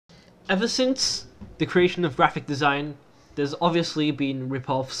Ever since the creation of graphic design, there's obviously been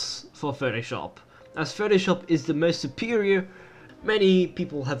ripoffs for Photoshop. As Photoshop is the most superior, many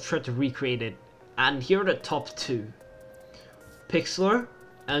people have tried to recreate it, and here are the top two: Pixlr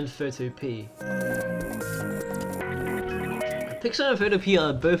and Photopea. Pixlr and Photopea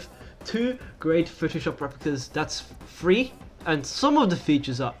are both two great Photoshop replicas that's free, and some of the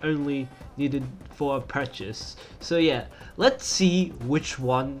features are only needed for a purchase. So yeah, let's see which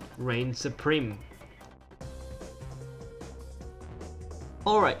one reigns supreme.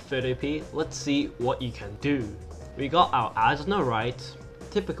 Alright Photopea, let's see what you can do. We got our ads on the right,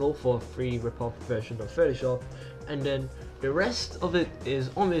 typical for a free ripoff version of Photoshop, and then the rest of it is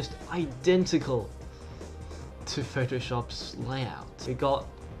almost identical to Photoshop's layout. We got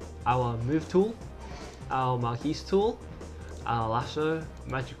our move tool, our marquise tool, our lasso,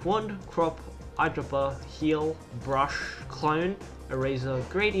 magic wand, crop, eyedropper, heal, brush, clone, eraser,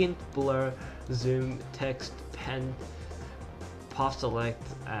 gradient, blur, zoom, text, pen, path select,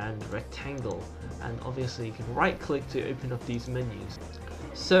 and rectangle. And obviously you can right click to open up these menus.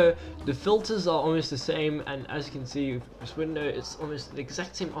 So the filters are almost the same, and as you can see with this window, it's almost the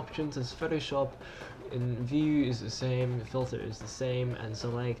exact same options as Photoshop. In view is the same, filter is the same, and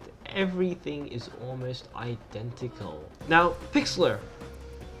select, everything is almost identical. Now Pixlr,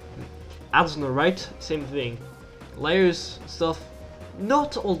 ads on the right, same thing. Layers, stuff,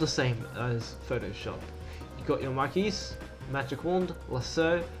 not all the same as Photoshop. You got your marquise, magic wand,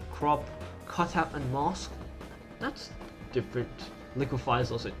 lasso, crop, cutout and mask. That's different. Liquify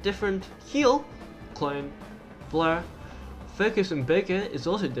is also different. Heal, clone, blur, focus and bokeh is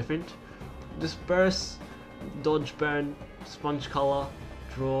also different. Disperse, dodge burn, sponge color,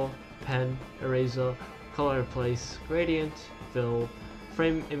 draw, pen, eraser, color replace, gradient, fill,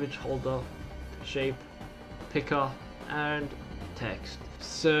 frame image holder, shape, picker, and text.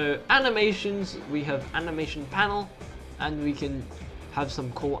 So animations, we have animation panel, and we can have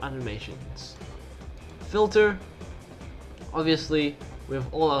some cool animations. Filter, obviously we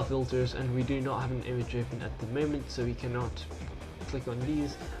have all our filters, and we do not have an image open at the moment, so we cannot click on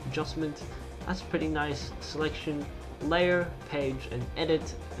these. Adjustment, that's pretty nice. Selection, layer, page, and edit,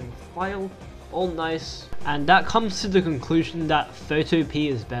 and file, all nice. And that comes to the conclusion that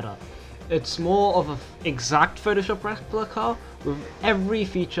Photopea is better. It's more of an exact Photoshop replica with every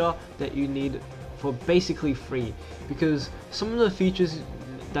feature that you need for basically free, because some of the features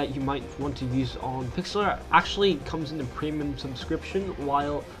that you might want to use on Pixlr actually comes in the premium subscription,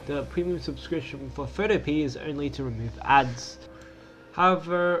 while the premium subscription for Photopea is only to remove ads.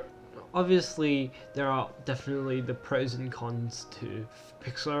 However, obviously there are definitely the pros and cons to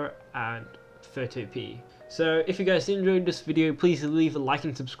Pixlr and Photopea. So if you guys enjoyed this video, please leave a like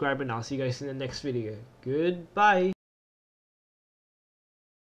and subscribe, and I'll see you guys in the next video. Goodbye!